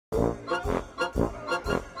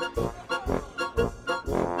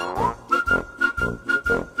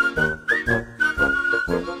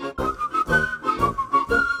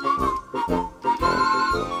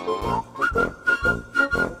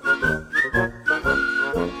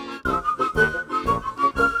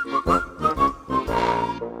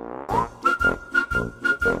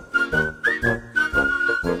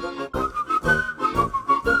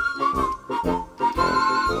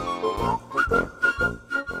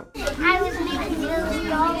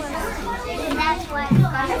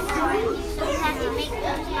have to make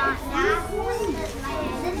those knots now.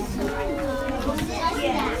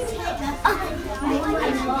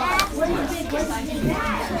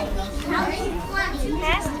 It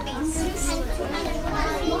has to be 6.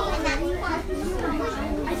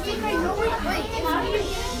 I think I know it. Wait.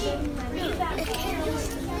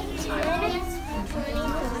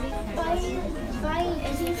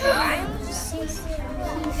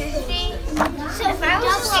 So if I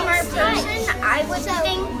was a smart person, I would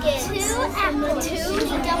think 2 and 2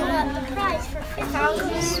 to double up the price. If I was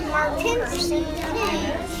a smart person,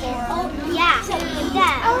 oh yeah, something like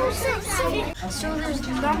that. So there's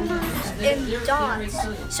numbers and dots.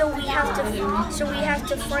 So we have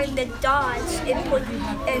to find the dots and we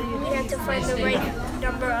have to find the right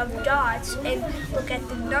number of dots and look at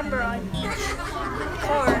the number on each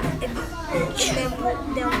card and then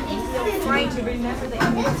they'll find it.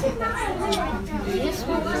 This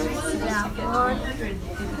one, that one,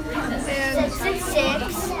 and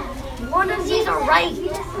 6. One of these are right.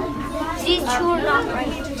 These 2 are not right.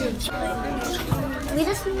 We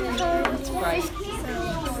just need to go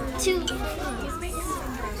 2.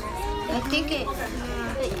 I think it.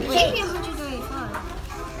 Wait.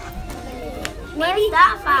 135. Maybe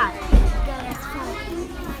that 5.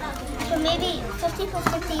 So maybe 50 plus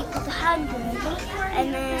 50 is 100,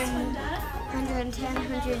 and then 110,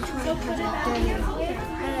 120, 130,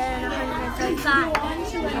 and then 135.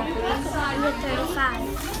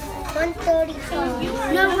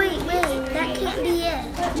 135. No, wait, that can't be it.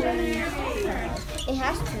 It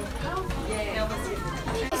has to.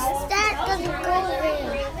 That doesn't go there.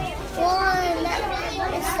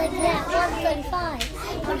 It's like that, 135.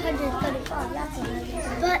 135, that's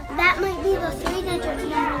 100. But that might be the 3-digit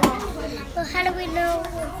number. So how do we know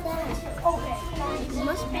what's that? It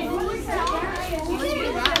must be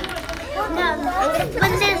that. No,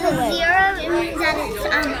 when there's a 0, it means that it's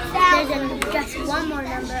there's just one more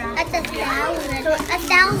number. That's 1,000. So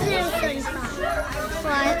 1,035.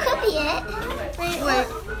 Well, it could be it. Wait.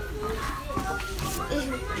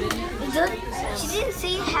 She didn't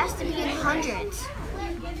say it has to be in hundreds.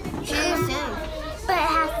 She didn't say. But it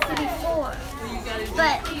has to be 4.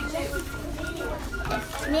 But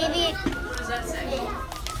maybe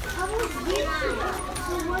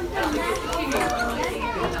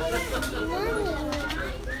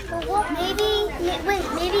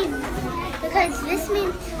maybe because this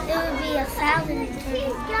means it would be 1,000.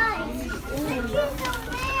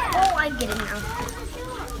 Oh, I get it now.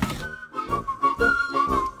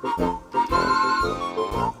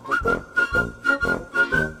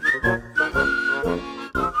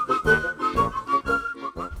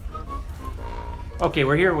 Okay,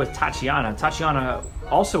 we're here with Tatiana. Tatiana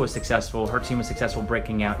also was successful. Her team was successful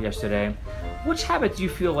breaking out yesterday. Which habit do you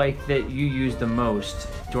feel like that you used the most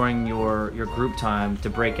during your group time to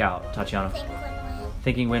break out, Tatiana?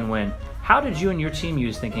 Thinking win-win. How did you and your team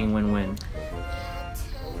use thinking win-win? We had to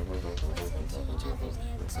listen to each other's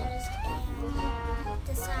answers and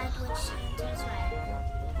decide which answer is right.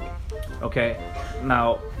 Okay,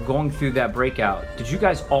 now going through that breakout, did you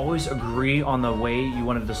guys always agree on the way you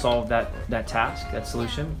wanted to solve that task, that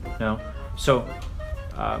solution? No? So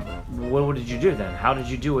what did you do then? How did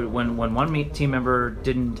you do it when one team member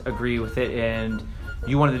didn't agree with it and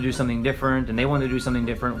you wanted to do something different and they wanted to do something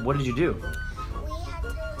different? What did you do? We had to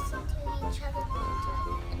listen to each other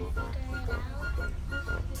and figure it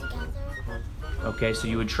out together. Okay, so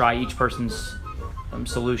you would try each person's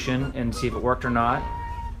solution and see if it worked or not.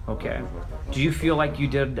 Okay. Do you feel like you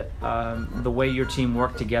did the way your team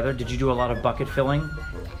worked together? Did you do a lot of bucket filling?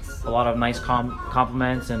 Yes. A lot of nice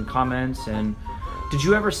compliments and comments? And did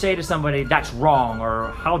you ever say to somebody, that's wrong,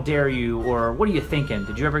 or how dare you, or what are you thinking?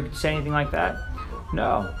 Did you ever say anything like that?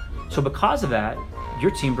 No. So because of that,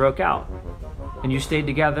 your team broke out. And you stayed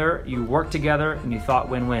together, you worked together, and you thought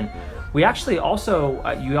win-win. We actually also,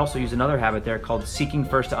 you also use another habit there called seeking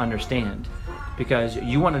first to understand. Because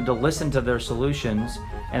you wanted to listen to their solutions,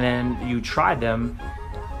 and then you tried them,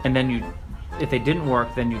 and then if they didn't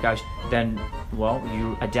work, then you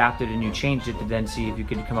adapted and you changed it to then see if you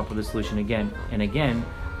could come up with a solution again. And again,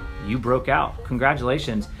 you broke out.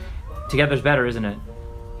 Congratulations. Together's better, isn't it?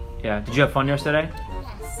 Yeah. Did you have fun yesterday?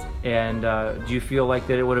 Yes. And do you feel like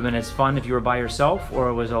that it would have been as fun if you were by yourself,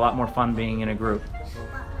 or was it a lot more fun being in a group? A lot more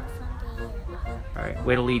fun being in a group. All right.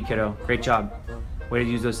 Way to lead, kiddo. Great job. Way to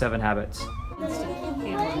use those 7 habits.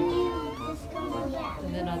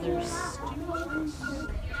 And then others.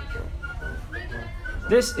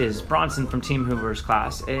 This is Bronson from Team Hoover's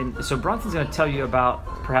class, and so Bronson's going to tell you about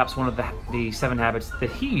perhaps one of the 7 habits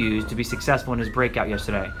that he used to be successful in his breakout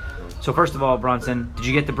yesterday. So first of all, Bronson, did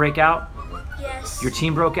you get the breakout? Yes. Your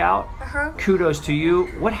team broke out? Kudos to you.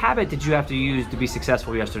 What habit did you have to use to be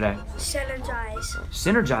successful yesterday? Synergize.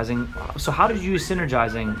 Synergizing. So how did you use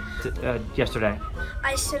synergizing yesterday?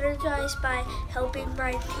 I synergized by helping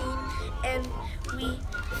my team, and we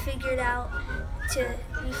figured out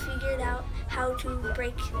how to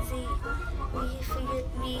break the.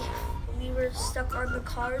 We were stuck on the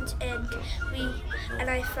cards, and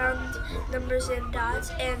I found numbers and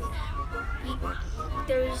dots, and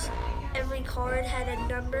every card had a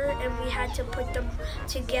number, and we had to put them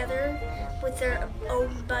together with their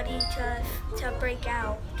own buddy to break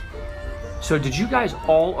out. So did you guys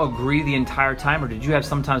all agree the entire time, or did you have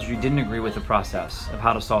sometimes where you didn't agree with the process of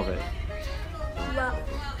how to solve it? Well,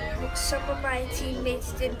 some of my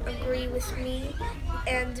teammates didn't agree with me,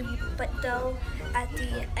 but though at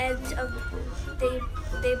the end of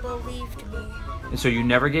they believed me. And so you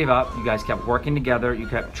never gave up. You guys kept working together. You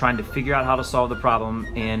kept trying to figure out how to solve the problem,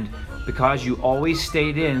 and because you always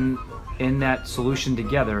stayed in that solution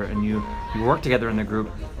together, and you worked together in the group,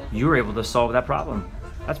 you were able to solve that problem.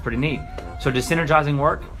 That's pretty neat. So does synergizing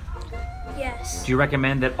work? Yes. Do you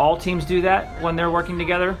recommend that all teams do that when they're working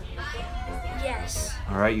together? Yes.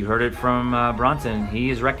 All right, you heard it from Bronson. He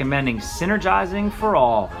is recommending synergizing for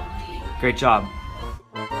all. Great job.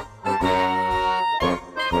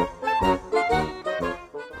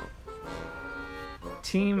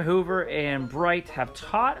 Team Hoover and Bright have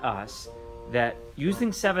taught us that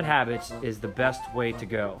using 7 habits is the best way to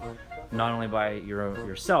go. Not only by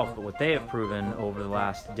yourself, but what they have proven over the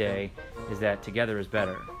last day is that together is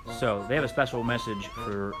better. So they have a special message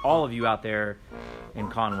for all of you out there in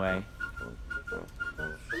Conway.